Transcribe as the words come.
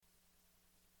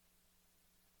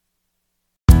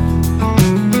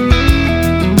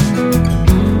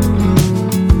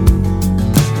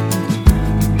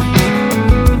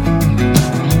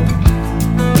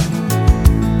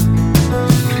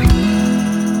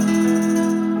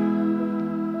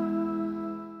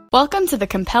Welcome to the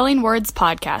Compelling Words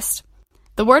Podcast.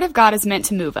 The Word of God is meant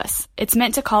to move us. It's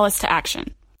meant to call us to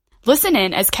action. Listen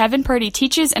in as Kevin Purdy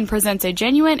teaches and presents a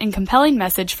genuine and compelling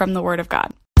message from the Word of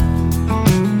God.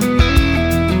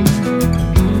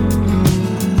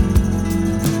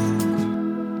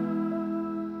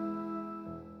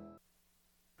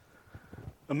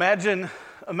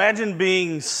 Imagine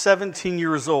being 17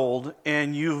 years old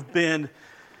and you've been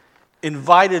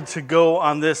invited to go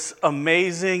on this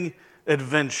amazing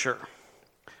adventure.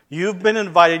 You've been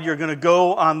invited, you're going to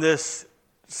go on this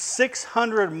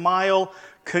 600-mile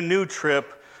canoe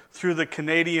trip through the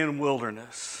Canadian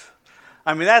wilderness.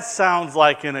 I mean, that sounds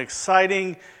like an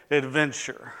exciting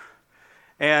adventure.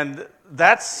 And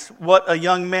that's what a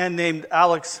young man named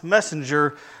Alex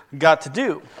Messenger got to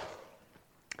do.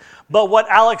 But what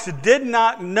Alex did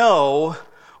not know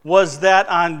was that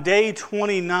on day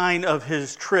 29 of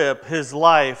his trip, his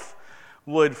life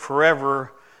would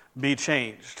forever be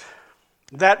changed.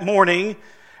 That morning,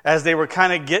 as they were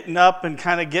kind of getting up and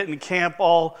kind of getting camp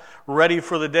all ready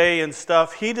for the day and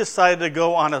stuff, he decided to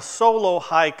go on a solo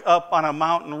hike up on a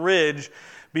mountain ridge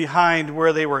behind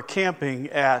where they were camping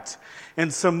at.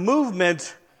 And some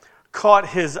movement caught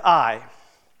his eye.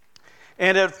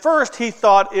 And at first he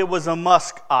thought it was a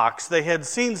musk ox. They had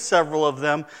seen several of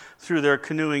them through their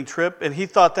canoeing trip, and he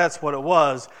thought that's what it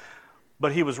was,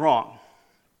 but he was wrong.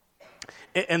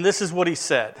 And this is what he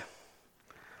said.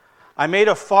 I made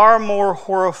a far more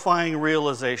horrifying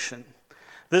realization.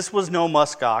 This was no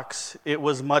musk ox. It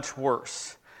was much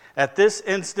worse. At this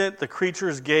instant, the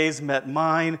creature's gaze met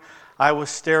mine. I was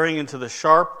staring into the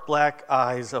sharp black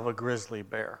eyes of a grizzly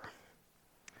bear.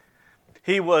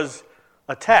 He was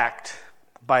attacked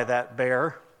by that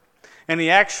bear, and he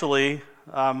actually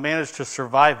managed to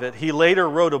survive it. He later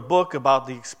wrote a book about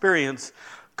the experience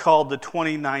called The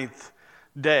 29th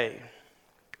Day.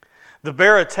 The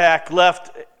bear attack left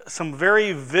some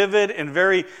very vivid and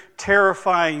very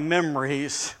terrifying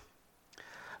memories.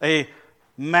 A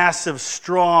massive,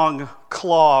 strong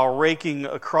claw raking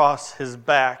across his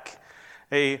back.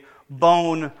 A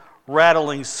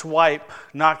bone-rattling swipe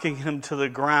knocking him to the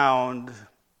ground.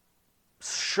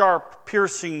 Sharp,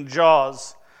 piercing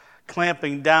jaws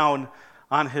clamping down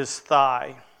on his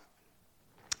thigh.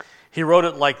 He wrote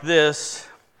it like this: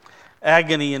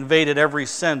 agony invaded every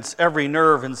sense, every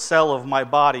nerve and cell of my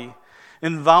body.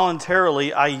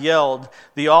 Involuntarily, I yelled.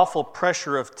 The awful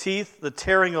pressure of teeth, the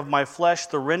tearing of my flesh,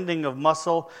 the rending of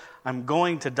muscle. I'm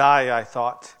going to die, I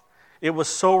thought. It was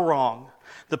so wrong.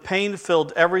 The pain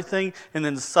filled everything, and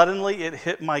then suddenly it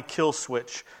hit my kill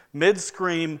switch.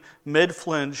 Mid-scream,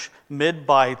 mid-flinch,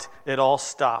 mid-bite, it all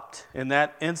stopped. In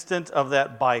that instant of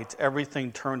that bite,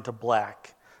 everything turned to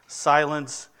black.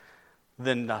 Silence,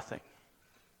 then nothing.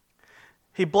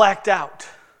 He blacked out.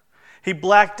 He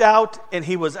blacked out, and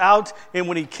he was out, and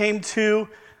when he came to,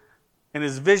 and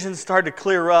his vision started to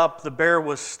clear up, the bear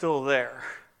was still there.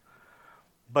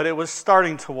 But it was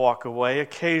starting to walk away,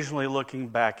 occasionally looking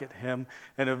back at him,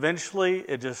 and eventually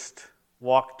it just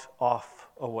walked off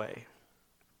away.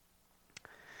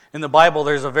 In the Bible,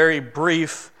 there's a very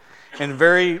brief and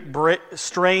very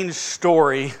strange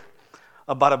story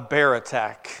about a bear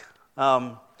attack.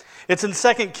 It's in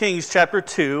 2 Kings chapter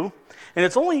 2, and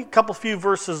it's only a few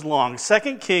verses long.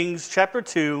 2 Kings chapter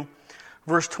 2,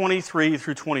 verse 23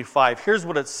 through 25. Here's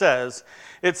what it says.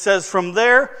 It says, from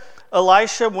there,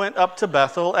 Elisha went up to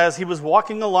Bethel. As he was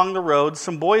walking along the road,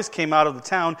 some boys came out of the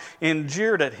town and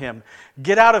jeered at him.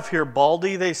 Get out of here,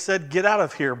 Baldy, they said. Get out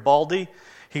of here, Baldy.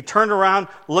 He turned around,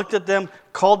 looked at them,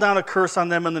 called down a curse on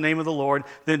them in the name of the Lord.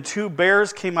 Then 2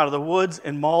 bears came out of the woods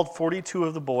and mauled 42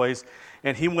 of the boys.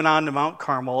 And he went on to Mount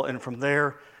Carmel and from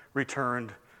there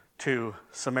returned to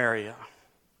Samaria.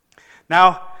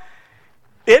 Now,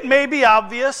 it may be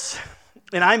obvious,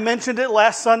 and I mentioned it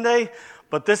last Sunday,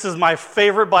 but this is my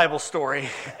favorite Bible story.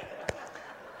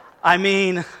 I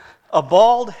mean, a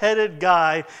bald-headed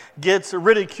guy gets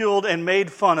ridiculed and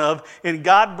made fun of, and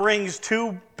God brings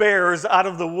 2 bears out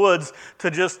of the woods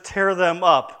to just tear them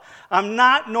up. I'm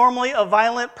not normally a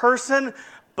violent person,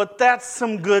 but that's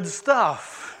some good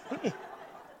stuff.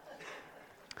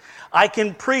 I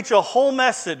can preach a whole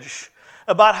message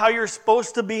about how you're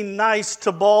supposed to be nice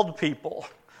to bald people.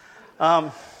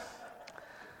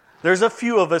 There's a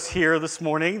few of us here this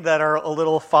morning that are a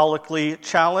little follically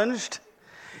challenged.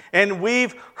 And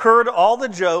we've heard all the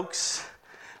jokes,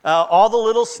 all the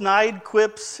little snide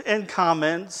quips and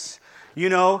comments. You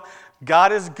know,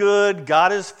 God is good,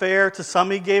 God is fair. To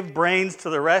some he gave brains, to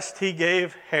the rest he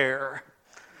gave hair.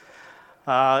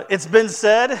 It's been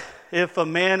said, if a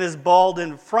man is bald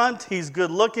in front, he's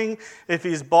good looking. If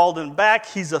he's bald in back,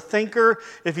 he's a thinker.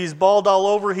 If he's bald all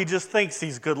over, he just thinks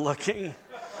he's good looking.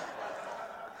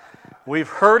 We've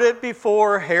heard it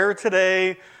before, hair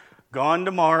today, gone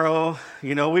tomorrow.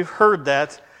 We've heard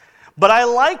that. But I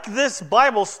like this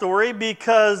Bible story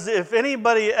because if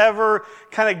anybody ever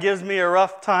kind of gives me a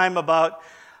rough time about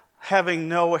having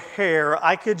no hair,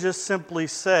 I could just simply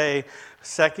say,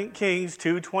 2 Kings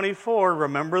 2:24,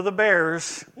 remember the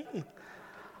bears.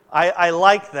 I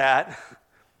like that,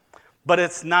 but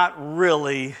it's not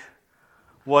really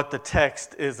what the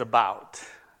text is about.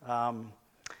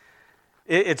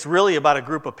 It's really about a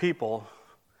group of people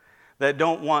that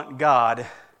don't want God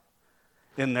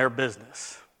in their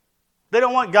business. They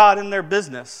don't want God in their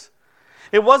business.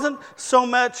 It wasn't so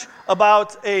much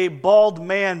about a bald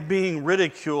man being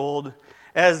ridiculed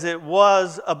as it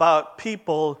was about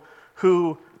people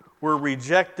who were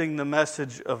rejecting the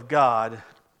message of God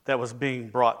that was being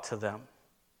brought to them.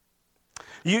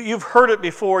 You've heard it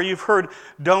before. You've heard,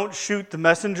 don't shoot the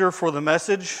messenger for the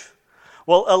message.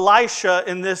 Well, Elisha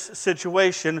in this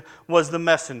situation was the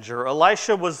messenger.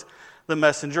 Elisha was the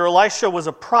messenger. Elisha was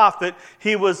a prophet.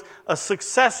 He was a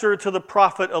successor to the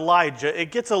prophet Elijah. It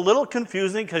gets a little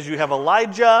confusing because you have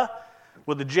Elijah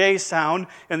with a J sound,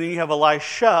 and then you have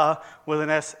Elisha with an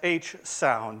SH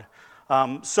sound.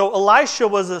 So Elisha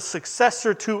was a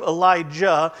successor to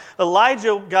Elijah.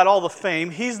 Elijah got all the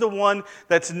fame. He's the one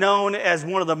that's known as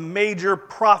one of the major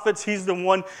prophets. He's the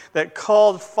one that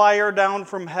called fire down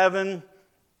from heaven.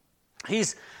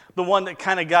 He's the one that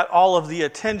kind of got all of the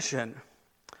attention.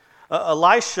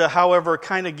 Elisha, however,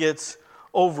 kind of gets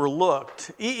overlooked.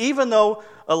 Even though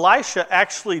Elisha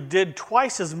actually did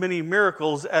twice as many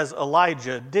miracles as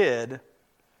Elijah did,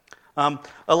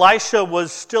 Elisha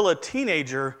was still a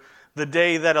teenager the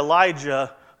day that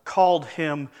Elijah called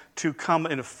him to come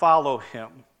and follow him.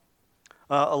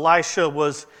 Elisha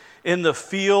was in the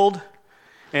field,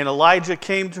 and Elijah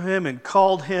came to him and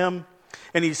called him,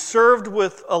 and he served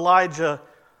with Elijah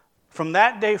from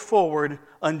that day forward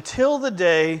until the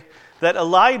day that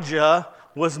Elijah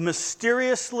was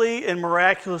mysteriously and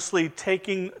miraculously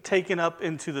taken up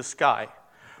into the sky,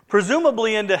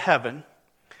 presumably into heaven.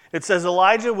 It says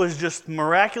Elijah was just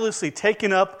miraculously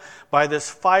taken up by this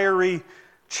fiery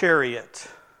chariot.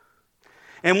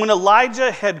 And when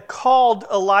Elijah had called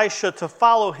Elisha to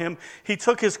follow him, he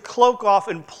took his cloak off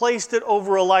and placed it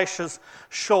over Elisha's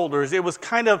shoulders. It was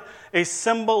kind of a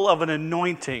symbol of an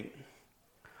anointing.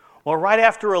 Well, right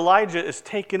after Elijah is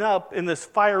taken up in this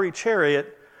fiery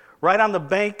chariot, right on the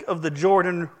bank of the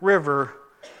Jordan River,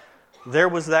 there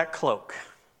was that cloak.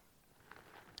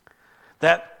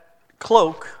 That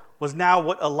cloak was now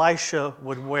what Elisha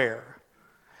would wear.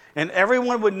 And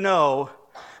everyone would know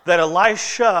that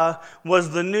Elisha was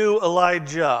the new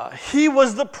Elijah. He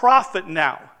was the prophet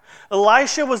now.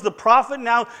 Elisha was the prophet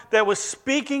now that was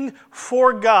speaking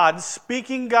for God,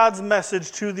 speaking God's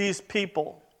message to these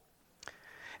people.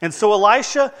 And so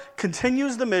Elisha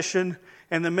continues the mission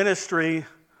and the ministry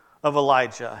of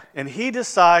Elijah. And he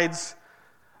decides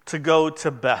to go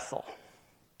to Bethel.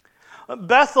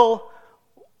 Bethel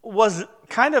was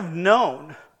kind of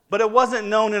known, but it wasn't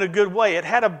known in a good way. It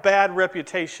had a bad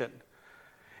reputation.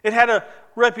 It had a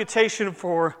reputation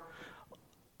for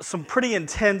some pretty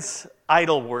intense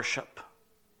idol worship.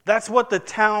 That's what the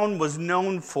town was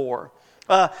known for.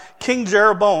 King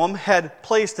Jeroboam had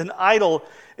placed an idol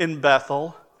in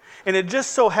Bethel, and it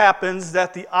just so happens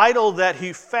that the idol that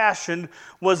he fashioned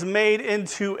was made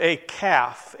into a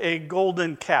calf, a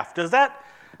golden calf. Does that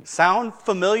sound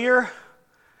familiar?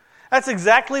 That's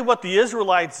exactly what the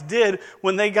Israelites did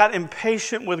when they got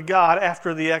impatient with God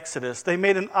after the Exodus. They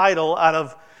made an idol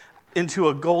into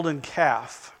a golden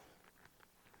calf.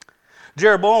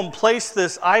 Jeroboam placed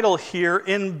this idol here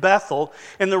in Bethel,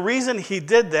 and the reason he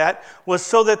did that was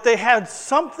so that they had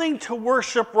something to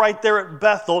worship right there at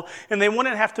Bethel, and they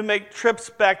wouldn't have to make trips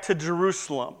back to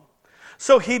Jerusalem.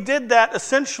 So he did that,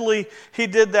 essentially, he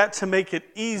did that to make it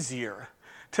easier,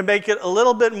 to make it a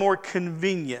little bit more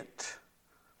convenient.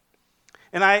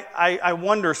 And I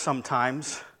wonder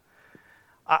sometimes,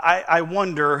 I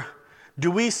wonder,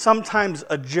 do we sometimes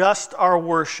adjust our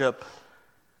worship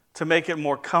to make it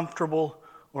more comfortable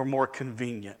or more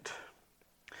convenient?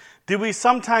 Do we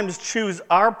sometimes choose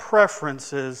our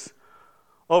preferences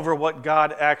over what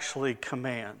God actually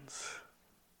commands?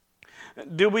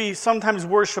 Do we sometimes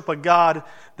worship a God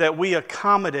that we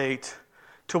accommodate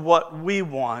to what we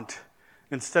want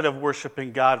instead of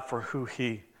worshiping God for who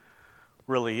He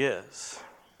really is?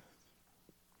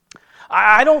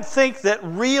 I don't think that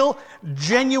real,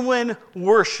 genuine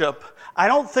worship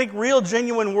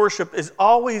is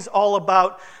always all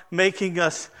about making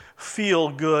us feel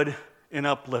good and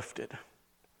uplifted.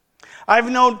 I've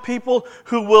known people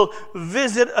who will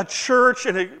visit a church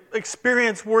and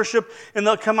experience worship, and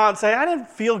they'll come out and say, I didn't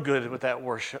feel good with that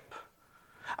worship.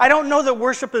 I don't know that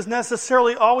worship is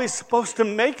necessarily always supposed to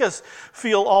make us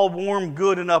feel all warm,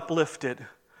 good, and uplifted.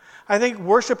 I think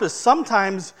worship is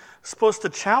sometimes supposed to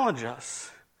challenge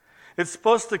us. It's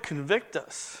supposed to convict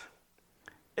us.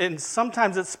 And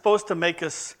sometimes it's supposed to make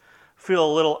us feel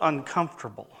a little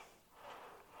uncomfortable.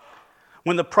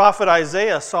 When the prophet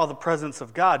Isaiah saw the presence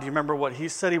of God, do you remember what he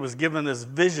said? He was given this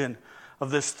vision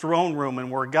of this throne room and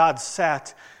where God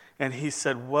sat, and he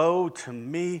said, woe to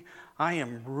me, I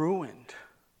am ruined.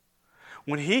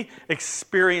 When he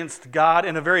experienced God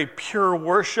in a very pure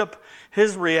worship,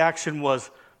 his reaction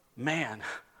was, man,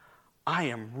 I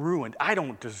am ruined. I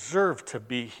don't deserve to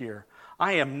be here.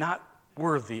 I am not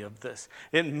worthy of this.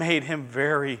 It made him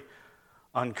very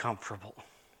uncomfortable.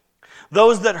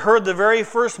 Those that heard the very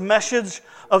first message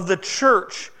of the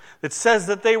church, it says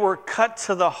that they were cut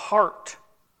to the heart.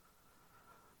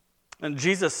 And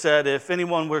Jesus said, if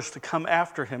anyone was to come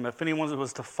after him, if anyone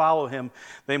was to follow him,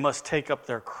 they must take up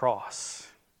their cross.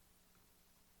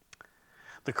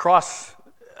 The cross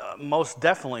most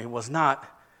definitely was not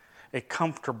a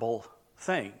comfortable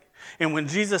thing. And when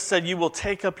Jesus said, you will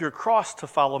take up your cross to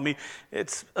follow me,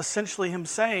 it's essentially him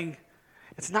saying,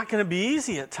 it's not going to be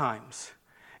easy at times.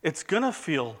 It's going to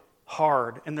feel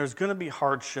hard, and there's going to be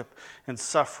hardship and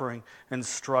suffering and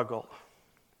struggle.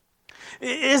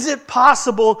 Is it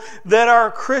possible that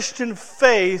our Christian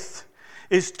faith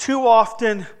is too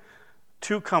often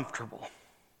too comfortable?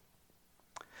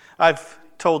 I've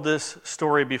told this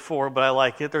story before, but I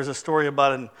like it. There's a story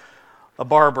about a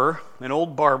barber, an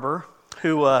old barber,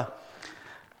 who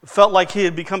felt like he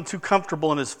had become too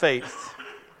comfortable in his faith.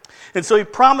 And so he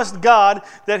promised God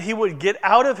that he would get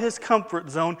out of his comfort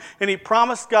zone, and he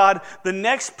promised God, the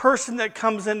next person that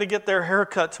comes in to get their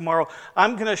haircut tomorrow,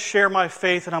 I'm going to share my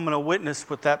faith and I'm going to witness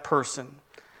with that person.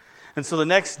 And so the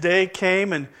next day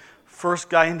came, and first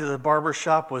guy into the barber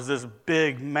shop was this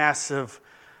big, massive,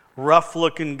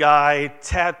 rough-looking guy,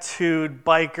 tattooed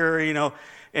biker,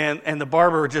 and the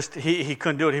barber just, he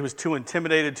couldn't do it. He was too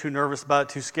intimidated, too nervous about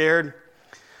it, too scared.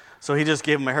 So he just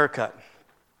gave him a haircut.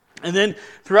 And then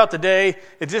throughout the day,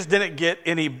 it just didn't get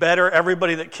any better.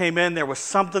 Everybody that came in, there was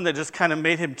something that just kind of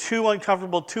made him too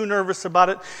uncomfortable, too nervous about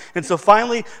it. And so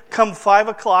finally, come 5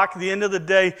 o'clock, the end of the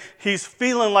day, he's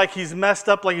feeling like he's messed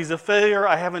up, like he's a failure.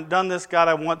 I haven't done this, God,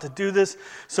 I want to do this.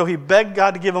 So he begged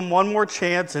God to give him one more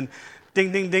chance, and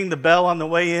ding, ding, ding, the bell on the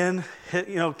way in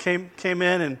came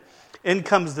in, and in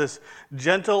comes this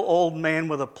gentle old man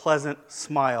with a pleasant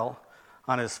smile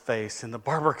on his face. And the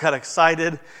barber got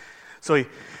excited. So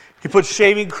he put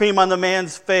shaving cream on the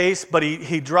man's face, but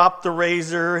he dropped the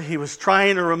razor. He was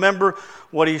trying to remember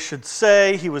what he should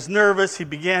say. He was nervous. He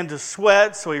began to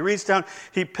sweat. So he reached down,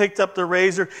 he picked up the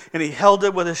razor, and he held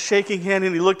it with a shaking hand,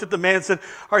 and he looked at the man and said,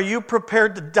 are you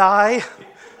prepared to die?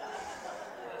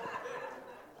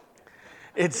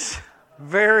 It's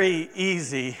very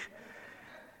easy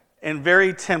and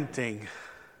very tempting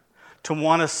to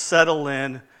want to settle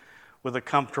in with a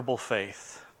comfortable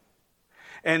faith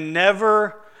and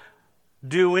never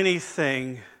do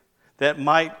anything that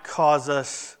might cause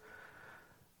us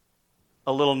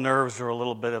a little nerves or a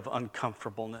little bit of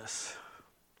uncomfortableness.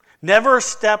 Never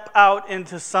step out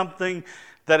into something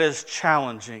that is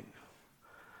challenging,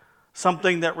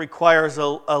 something that requires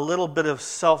a little bit of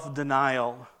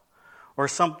self-denial, or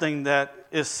something that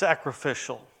is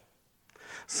sacrificial.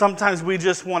 Sometimes we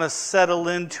just want to settle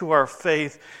into our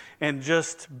faith and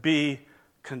just be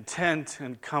content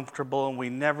and comfortable, and we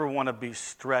never want to be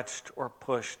stretched or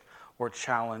pushed or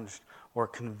challenged or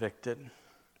convicted.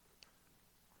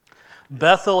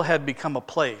 Bethel had become a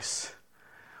place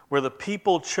where the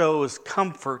people chose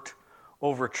comfort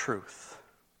over truth.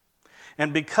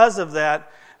 And because of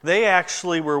that, they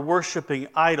actually were worshiping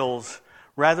idols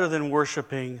rather than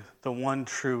worshiping the one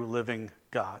true living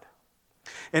God.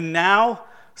 And now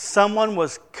someone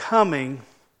was coming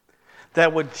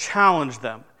that would challenge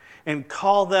them and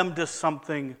call them to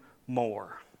something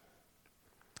more.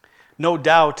 No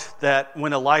doubt that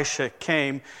when Elisha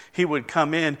came, he would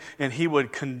come in and he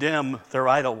would condemn their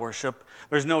idol worship.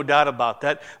 There's no doubt about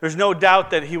that. There's no doubt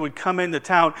that he would come into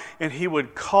town and he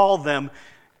would call them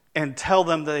and tell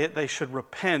them that they should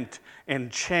repent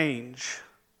and change.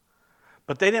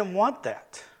 But they didn't want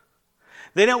that.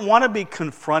 They didn't want to be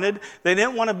confronted. They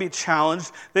didn't want to be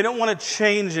challenged. They didn't want to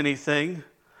change anything.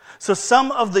 So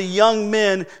some of the young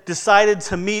men decided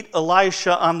to meet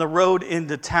Elisha on the road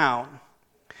into town.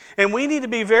 And we need to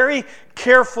be very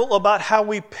careful about how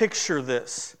we picture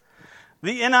this.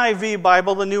 The NIV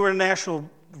Bible, the New International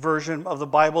Version of the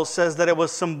Bible says that it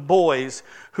was some boys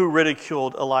who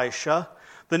ridiculed Elisha.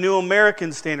 The New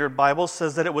American Standard Bible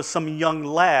says that it was some young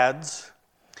lads.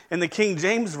 And the King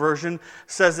James Version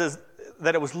says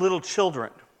that it was little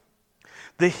children.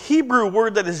 The Hebrew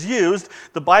word that is used,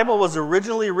 the Bible was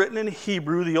originally written in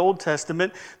Hebrew, the Old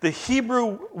Testament. The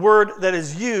Hebrew word that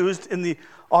is used in the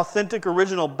authentic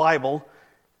original Bible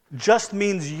just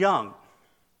means young.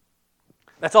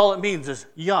 That's all it means, is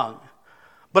young.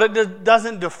 But it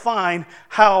doesn't define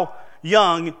how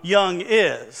young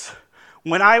is.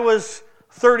 When I was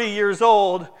 30 years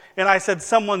old and I said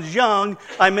someone's young,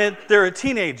 I meant they're a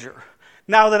teenager.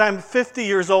 Now that I'm 50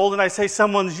 years old and I say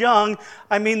someone's young,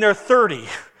 I mean they're 30.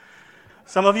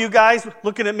 Some of you guys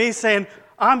looking at me saying,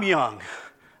 I'm young.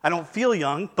 I don't feel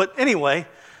young, but anyway,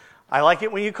 I like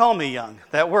it when you call me young.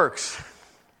 That works.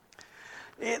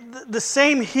 The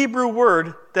same Hebrew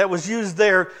word that was used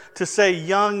there to say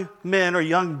young men or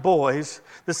young boys,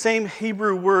 the same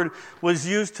Hebrew word was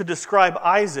used to describe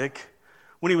Isaac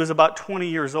when he was about 20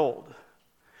 years old.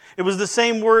 It was the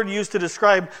same word used to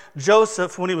describe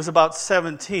Joseph when he was about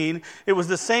 17. It was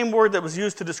the same word that was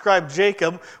used to describe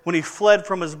Jacob when he fled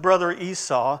from his brother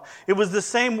Esau. It was the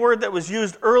same word that was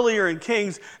used earlier in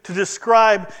Kings to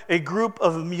describe a group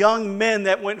of young men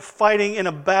that went fighting in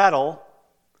a battle.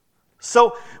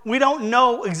 So we don't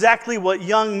know exactly what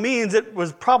young means. It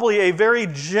was probably a very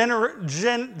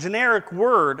generic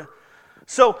word.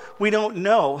 So we don't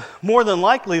know. More than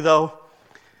likely,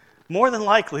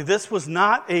 this was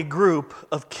not a group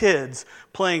of kids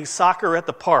playing soccer at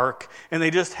the park and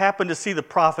they just happen to see the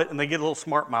prophet and they get a little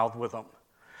smart-mouthed with them.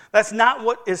 That's not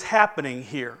what is happening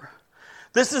here.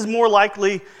 This is more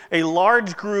likely a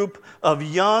large group of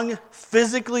young,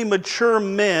 physically mature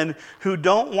men who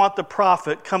don't want the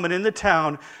prophet coming into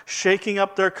town, shaking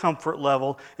up their comfort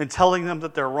level and telling them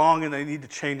that they're wrong and they need to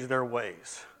change their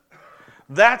ways.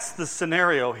 That's the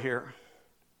scenario here.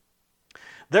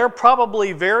 They're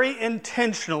probably very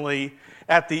intentionally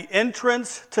at the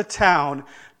entrance to town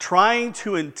trying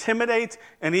to intimidate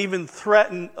and even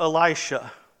threaten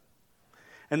Elisha.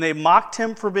 And they mocked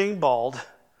him for being bald.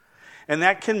 And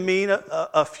that can mean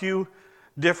a few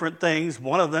different things.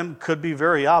 One of them could be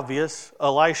very obvious.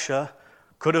 Elisha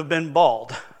could have been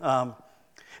bald.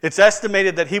 It's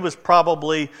estimated that he was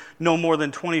probably no more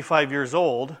than 25 years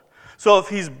old. So if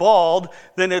he's bald,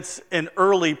 then it's an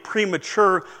early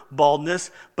premature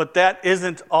baldness, but that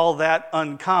isn't all that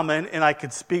uncommon, and I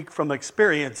could speak from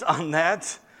experience on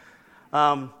that.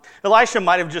 Elisha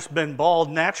might have just been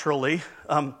bald naturally.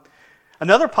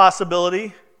 Another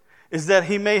possibility is that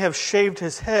he may have shaved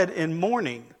his head in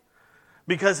mourning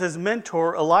because his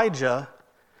mentor, Elijah,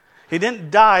 he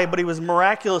didn't die, but he was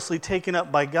miraculously taken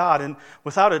up by God, and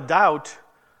without a doubt,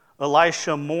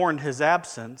 Elisha mourned his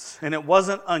absence, and it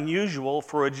wasn't unusual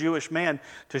for a Jewish man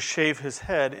to shave his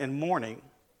head in mourning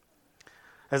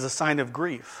as a sign of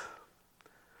grief.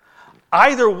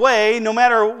 Either way, no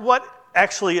matter what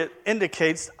actually it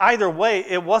indicates, either way,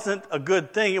 it wasn't a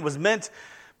good thing. It was meant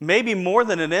maybe more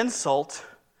than an insult.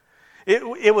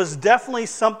 It was definitely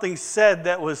something said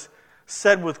that was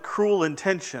said with cruel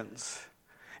intentions.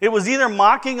 It was either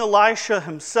mocking Elisha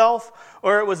himself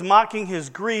or it was mocking his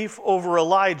grief over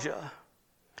Elijah.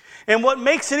 And what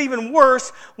makes it even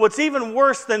worse, what's even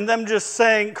worse than them just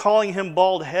calling him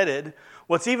bald-headed,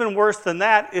 what's even worse than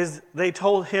that is they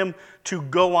told him to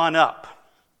go on up.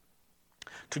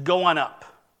 To go on up.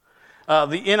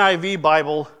 The NIV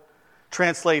Bible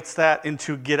translates that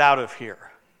into get out of here.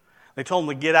 They told him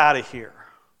to get out of here.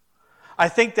 I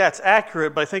think that's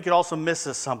accurate, but I think it also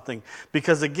misses something.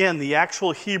 Because again, the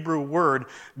actual Hebrew word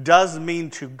does mean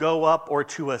to go up or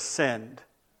to ascend.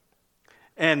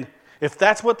 And if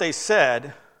that's what they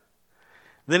said,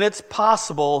 then it's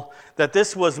possible that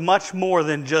this was much more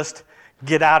than just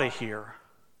get out of here.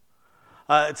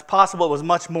 It's possible it was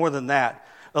much more than that.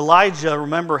 Elijah,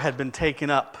 remember, had been taken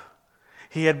up.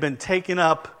 He had been taken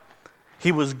up.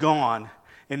 He was gone.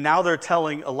 And now they're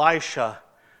telling Elisha,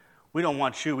 we don't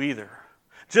want you either.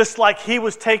 Just like he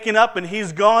was taken up and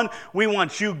he's gone, we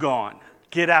want you gone.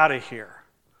 Get out of here.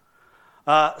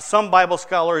 Some Bible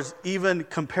scholars even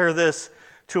compare this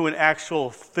to an actual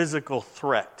physical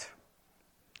threat.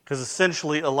 Because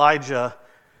essentially Elijah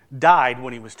died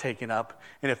when he was taken up.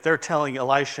 And if they're telling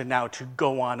Elisha now to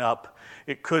go on up,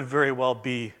 it could very well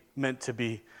be meant to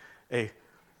be a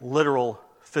literal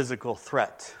physical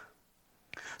threat.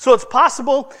 So it's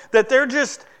possible that they're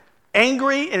just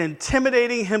angry and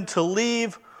intimidating him to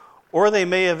leave, or they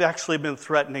may have actually been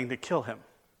threatening to kill him.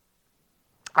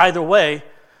 Either way,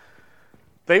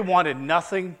 they wanted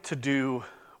nothing to do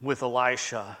with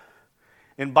Elisha.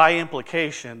 And by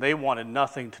implication, they wanted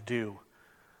nothing to do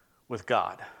with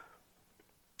God.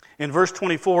 In verse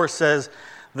 24 says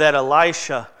that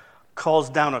Elisha calls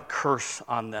down a curse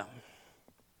on them.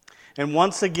 And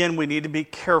once again, we need to be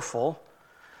careful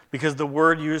because the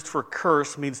word used for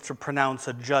curse means to pronounce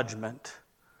a judgment.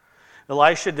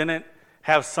 Elisha didn't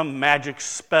have some magic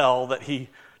spell that he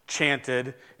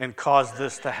chanted and caused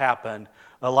this to happen.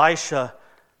 Elisha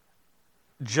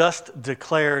just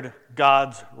declared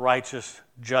God's righteous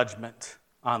judgment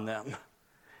on them.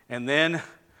 And then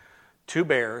 2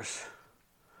 bears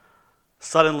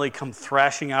suddenly come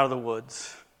thrashing out of the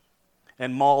woods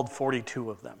and mauled 42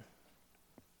 of them.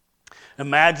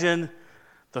 Imagine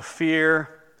the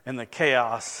fear and the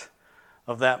chaos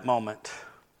of that moment.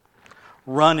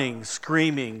 Running,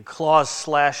 screaming, claws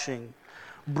slashing,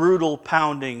 brutal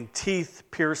pounding, teeth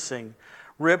piercing,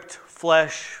 ripped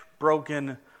flesh,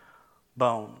 broken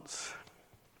bones.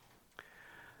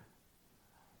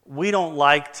 We don't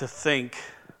like to think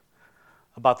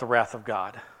about the wrath of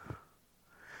God.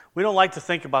 We don't like to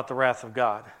think about the wrath of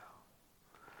God.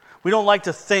 We don't like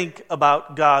to think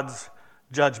about God's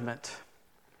judgment.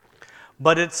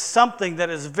 But it's something that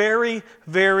is very,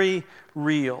 very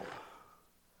real.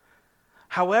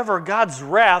 However, God's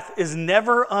wrath is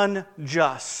never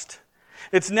unjust.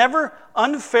 It's never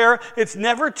unfair. It's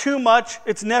never too much.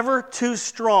 It's never too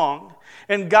strong.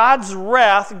 And God's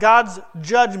wrath, God's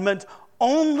judgment,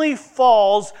 only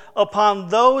falls upon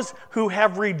those who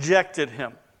have rejected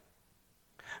Him.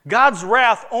 God's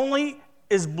wrath only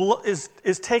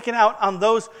is taken out on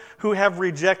those who have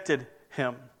rejected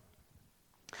Him.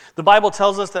 The Bible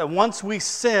tells us that once we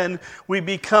sin, we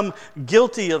become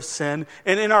guilty of sin,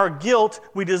 and in our guilt,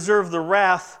 we deserve the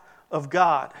wrath of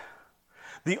God.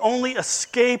 The only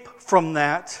escape from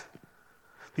that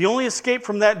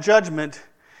judgment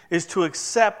is to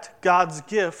accept God's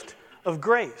gift of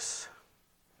grace.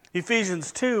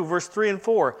 Ephesians 2, verse 3 and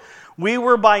 4. We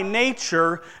were by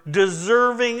nature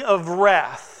deserving of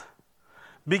wrath.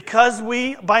 Because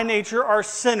we, by nature, are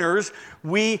sinners,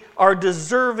 we are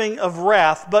deserving of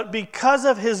wrath. But because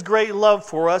of His great love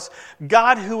for us,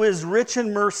 God, who is rich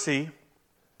in mercy,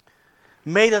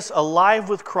 made us alive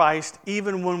with Christ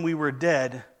even when we were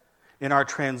dead in our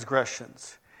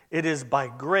transgressions. It is by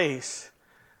grace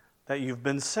that you've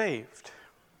been saved.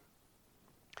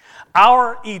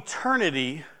 Our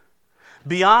eternity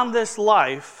beyond this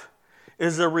life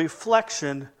is a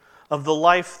reflection of the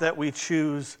life that we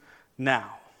choose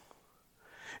now.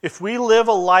 If we live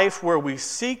a life where we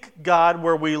seek God,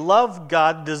 where we love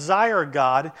God, desire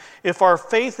God, if our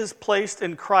faith is placed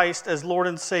in Christ as Lord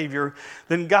and Savior,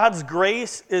 then God's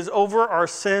grace is over our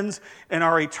sins and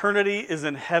our eternity is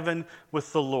in heaven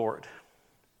with the Lord.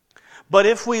 But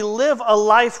if we live a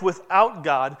life without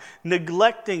God,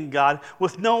 neglecting God,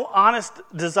 with no honest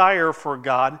desire for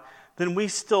God, then we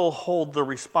still hold the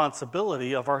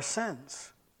responsibility of our sins.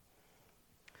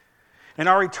 And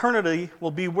our eternity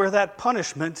will be where that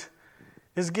punishment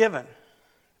is given.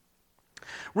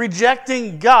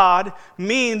 Rejecting God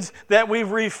means that we've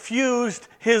refused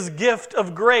His gift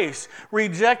of grace.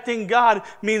 Rejecting God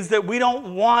means that we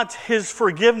don't want His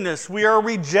forgiveness. We are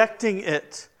rejecting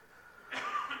it.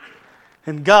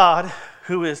 And God,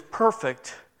 who is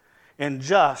perfect and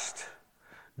just,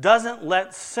 doesn't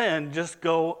let sin just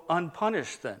go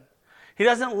unpunished then. He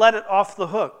doesn't let it off the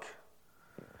hook.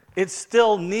 It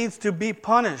still needs to be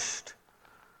punished.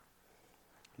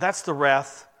 That's the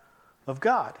wrath of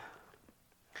God.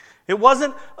 It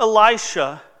wasn't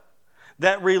Elisha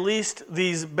that released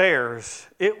these bears.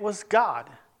 It was God.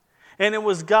 And it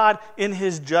was God in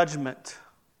His judgment.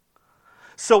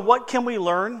 So what can we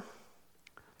learn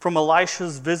from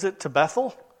Elisha's visit to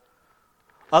Bethel?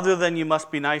 Other than you must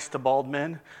be nice to bald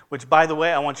men, which, by the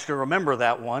way, I want you to remember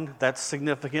that one. That's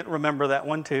significant. Remember that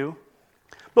one too.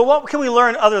 But what can we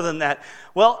learn other than that?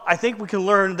 Well, I think we can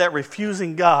learn that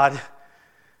refusing God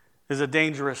is a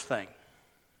dangerous thing.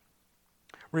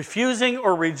 Refusing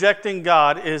or rejecting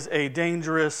God is a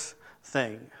dangerous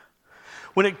thing.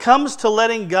 When it comes to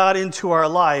letting God into our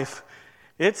life,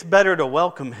 it's better to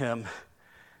welcome Him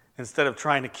instead of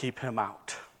trying to keep Him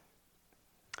out.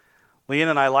 Leanne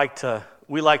and I like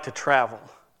to travel.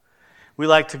 We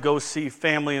like to go see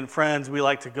family and friends. We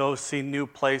like to go see new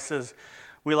places.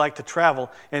 We like to travel.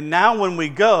 And now when we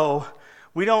go,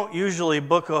 we don't usually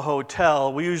book a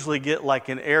hotel. We usually get like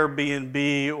an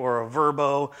Airbnb or a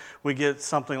Vrbo. We get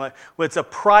something like, well, it's a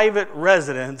private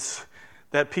residence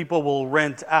that people will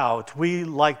rent out. We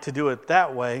like to do it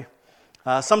that way.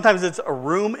 Sometimes it's a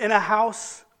room in a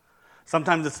house.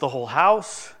 Sometimes it's the whole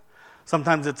house.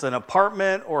 Sometimes it's an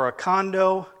apartment or a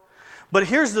condo. But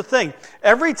here's the thing.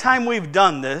 Every time we've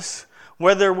done this,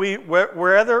 wherever we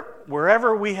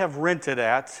have rented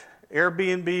at,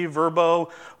 Airbnb,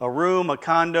 Vrbo, a room, a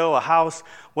condo, a house,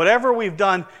 whatever we've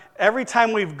done, every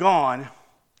time we've gone,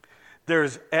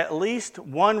 there's at least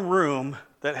one room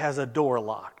that has a door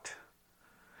locked.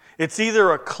 It's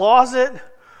either a closet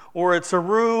or it's a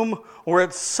room or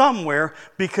it's somewhere,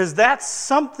 because that's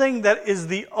something that is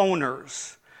the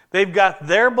owner's. They've got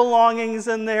their belongings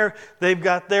in there, they've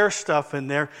got their stuff in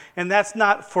there, and that's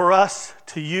not for us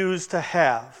to use, to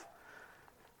have.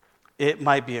 It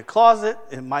might be a closet,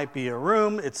 it might be a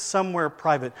room, it's somewhere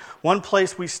private. One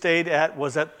place we stayed at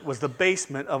was the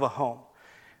basement of a home.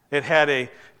 It had a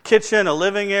kitchen, a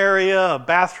living area, a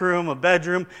bathroom, a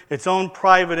bedroom, its own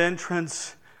private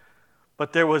entrance.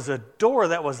 But there was a door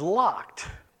that was locked,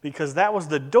 because that was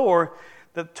the door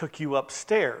that took you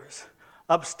upstairs.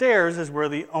 Upstairs is where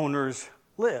the owners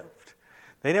lived.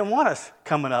 They didn't want us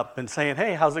coming up and saying,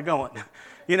 hey, how's it going?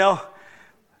 You know,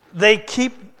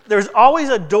 there's always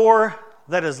a door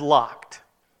that is locked.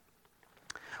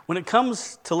 When it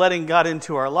comes to letting God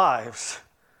into our lives,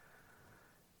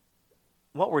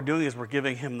 what we're doing is we're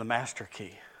giving him the master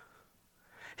key.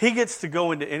 He gets to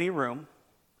go into any room.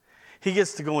 He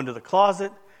gets to go into the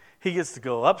closet. He gets to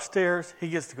go upstairs. He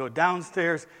gets to go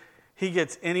downstairs. He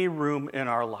gets any room in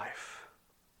our life.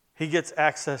 He gets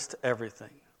access to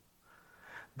everything.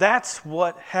 That's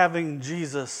what having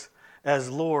Jesus as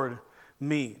Lord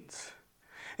means.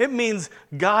 It means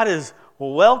God is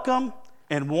welcome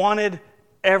and wanted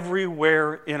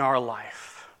everywhere in our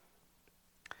life.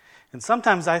 And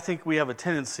sometimes I think we have a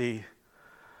tendency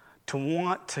to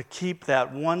want to keep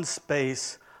that one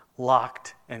space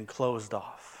locked and closed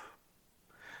off.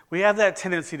 We have that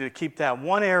tendency to keep that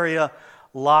one area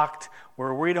locked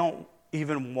where we don't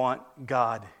even want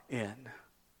God in.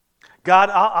 God,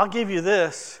 I'll give you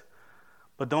this,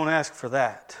 but don't ask for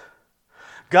that.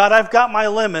 God, I've got my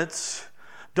limits.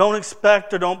 Don't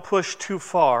expect or don't push too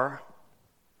far.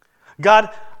 God,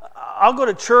 I'll go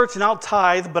to church and I'll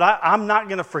tithe, but I'm not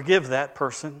going to forgive that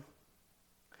person.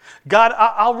 God,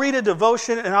 I'll read a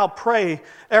devotion and I'll pray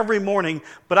every morning,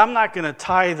 but I'm not going to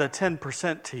tithe a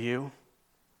 10% to you.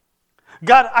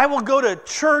 God, I will go to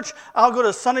church, I'll go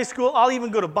to Sunday school, I'll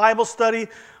even go to Bible study,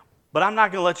 but I'm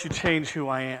not going to let you change who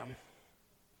I am.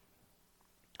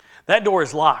 That door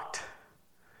is locked.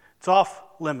 It's off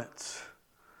limits.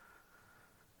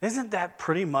 Isn't that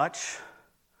pretty much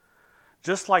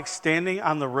just like standing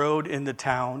on the road into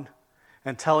town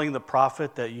and telling the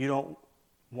prophet that you don't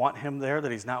want him there,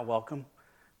 that he's not welcome?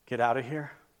 Get out of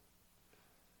here.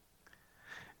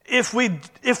 If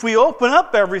we open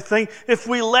up everything, if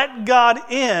we let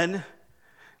God in,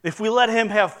 if we let him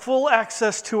have full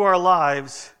access to our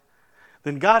lives,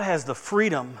 then God has the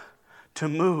freedom to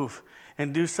move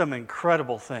and do some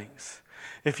incredible things.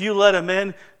 If you let him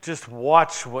in, just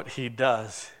watch what he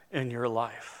does in your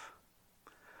life.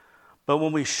 But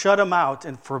when we shut him out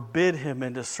and forbid him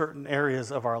into certain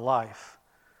areas of our life,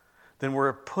 then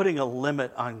we're putting a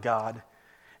limit on God,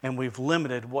 and we've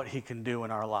limited what he can do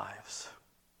in our lives.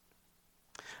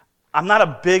 I'm not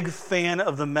a big fan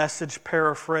of the Message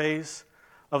paraphrase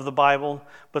of the Bible,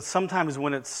 but sometimes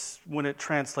when it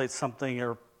translates something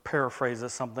or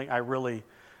paraphrases something, I really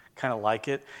kind of like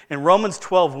it. In Romans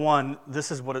 12:1,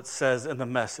 this is what it says in the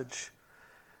Message.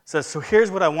 It says, so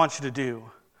here's what I want you to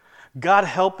do. God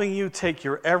helping you take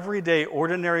your everyday,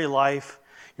 ordinary life,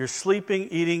 your sleeping,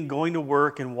 eating, going to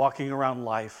work, and walking around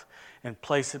life, and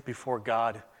place it before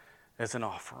God as an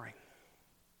offering.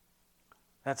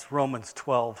 That's Romans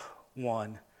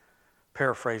 12:1,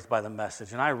 paraphrased by the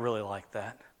Message, and I really like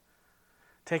that.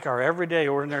 Take our everyday,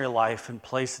 ordinary life and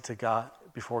place it to God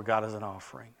before God as an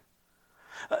offering.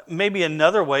 Maybe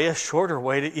another way, a shorter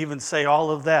way to even say all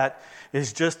of that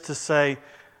is just to say,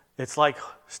 it's like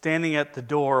standing at the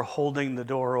door, holding the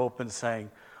door open, saying,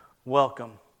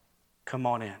 welcome, come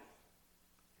on in,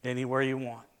 anywhere you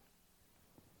want.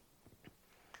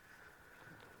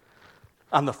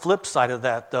 On the flip side of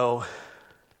that, though,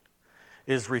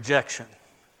 is rejection.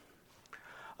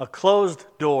 A closed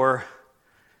door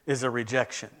is a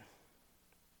rejection.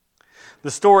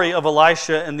 The story of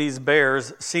Elisha and these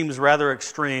bears seems rather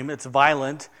extreme. It's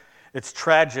violent, it's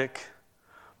tragic,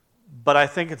 but I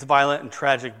think it's violent and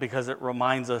tragic because it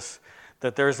reminds us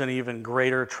that there's an even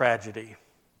greater tragedy.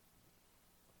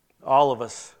 All of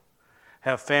us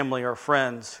have family or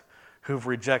friends who've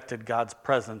rejected God's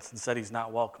presence and said he's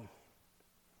not welcome.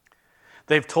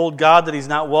 They've told God that he's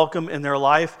not welcome in their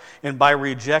life, and by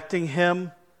rejecting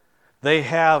him, they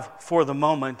have, for the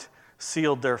moment,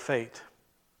 sealed their fate.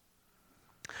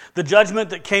 The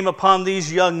judgment that came upon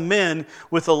these young men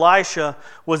with Elisha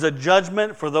was a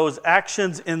judgment for those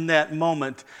actions in that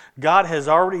moment. God has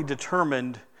already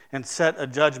determined and set a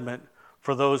judgment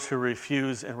for those who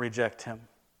refuse and reject him.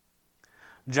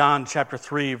 John chapter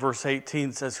 3, verse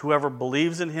 18 says, "Whoever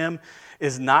believes in him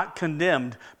is not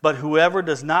condemned, but whoever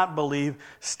does not believe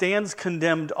stands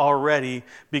condemned already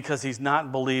because he's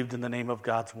not believed in the name of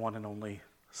God's one and only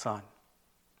Son."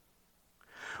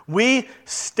 We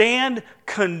stand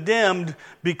condemned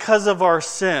because of our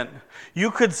sin. You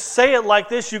could say it like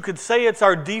this. You could say it's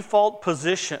our default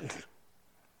position.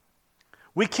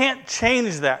 We can't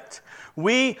change that.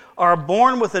 We are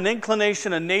born with an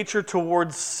inclination, a nature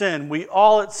towards sin. We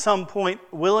all at some point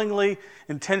willingly,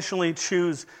 intentionally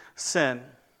choose sin.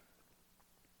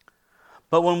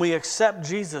 But when we accept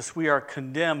Jesus, we are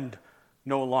condemned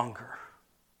no longer.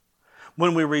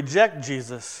 When we reject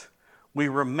Jesus, we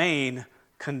remain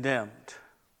condemned.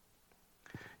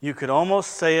 You could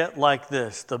almost say it like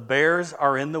this: the bears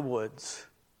are in the woods,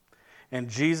 and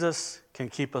Jesus can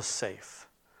keep us safe.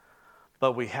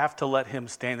 But we have to let him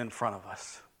stand in front of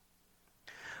us.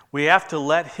 We have to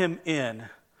let him in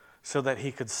so that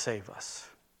he could save us.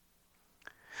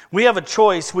 We have a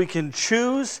choice. We can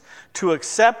choose to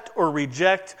accept or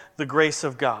reject the grace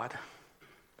of God.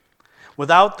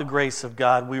 Without the grace of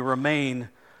God, we remain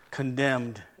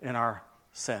condemned in our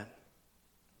sin.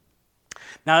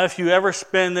 Now, if you ever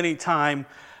spend any time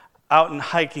out in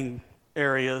hiking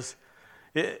areas,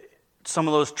 some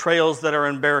of those trails that are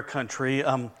in bear country,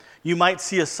 you might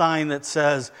see a sign that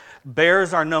says,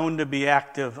 "Bears are known to be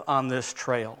active on this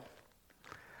trail."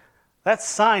 That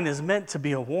sign is meant to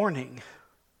be a warning.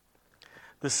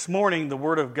 This morning, the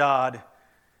Word of God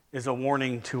is a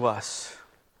warning to us.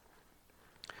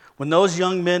 When those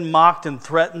young men mocked and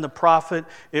threatened the prophet,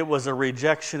 it was a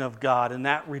rejection of God, and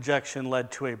that rejection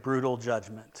led to a brutal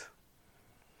judgment.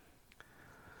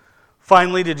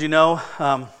 Finally, did you know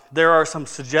there are some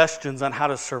suggestions on how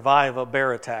to survive a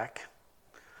bear attack?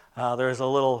 There's a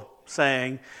little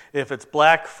saying, if it's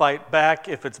black, fight back.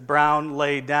 If it's brown,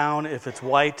 lay down. If it's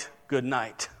white, good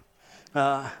night.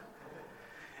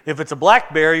 If it's a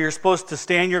black bear, you're supposed to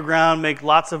stand your ground, make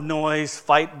lots of noise,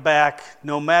 fight back,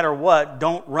 no matter what.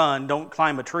 Don't run, don't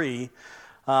climb a tree.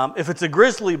 If it's a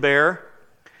grizzly bear,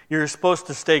 you're supposed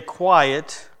to stay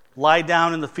quiet, lie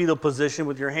down in the fetal position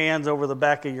with your hands over the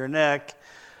back of your neck,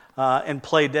 and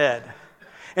play dead.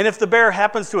 And if the bear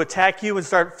happens to attack you and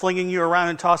start flinging you around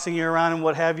and tossing you around and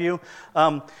what have you,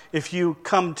 if you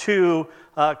come to,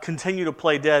 continue to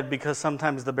play dead, because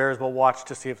sometimes the bears will watch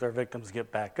to see if their victims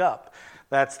get back up.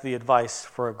 That's the advice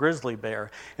for a grizzly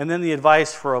bear. And then the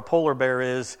advice for a polar bear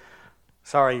is,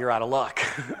 sorry, you're out of luck.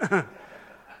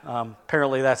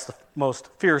 Apparently that's the most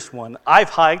fierce one. I've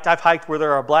hiked where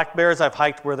there are black bears. I've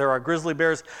hiked where there are grizzly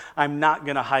bears. I'm not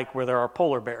going to hike where there are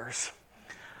polar bears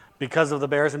because of the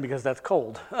bears and because that's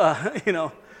cold.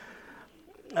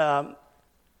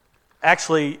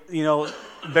 Actually,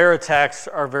 bear attacks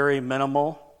are very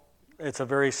minimal. It's a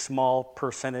very small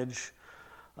percentage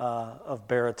of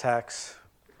bear attacks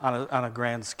on a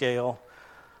grand scale.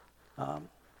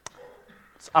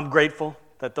 I'm grateful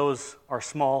that those are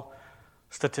small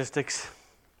statistics.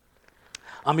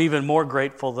 I'm even more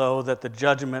grateful, though, that the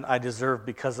judgment I deserve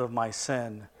because of my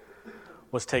sin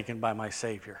was taken by my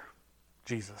Savior,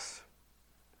 Jesus.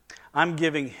 I'm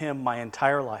giving him my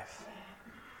entire life.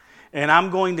 And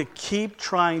I'm going to keep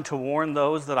trying to warn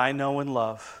those that I know and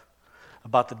love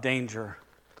about the danger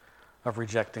of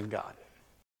rejecting God.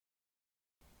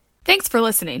 Thanks for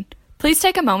listening. Please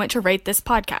take a moment to rate this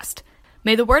podcast.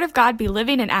 May the Word of God be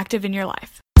living and active in your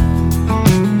life.